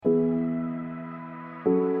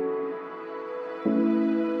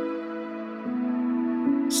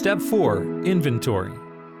Step 4. Inventory.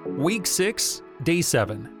 Week 6, Day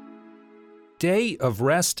 7. Day of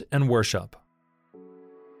Rest and Worship.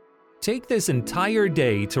 Take this entire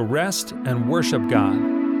day to rest and worship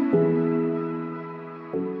God.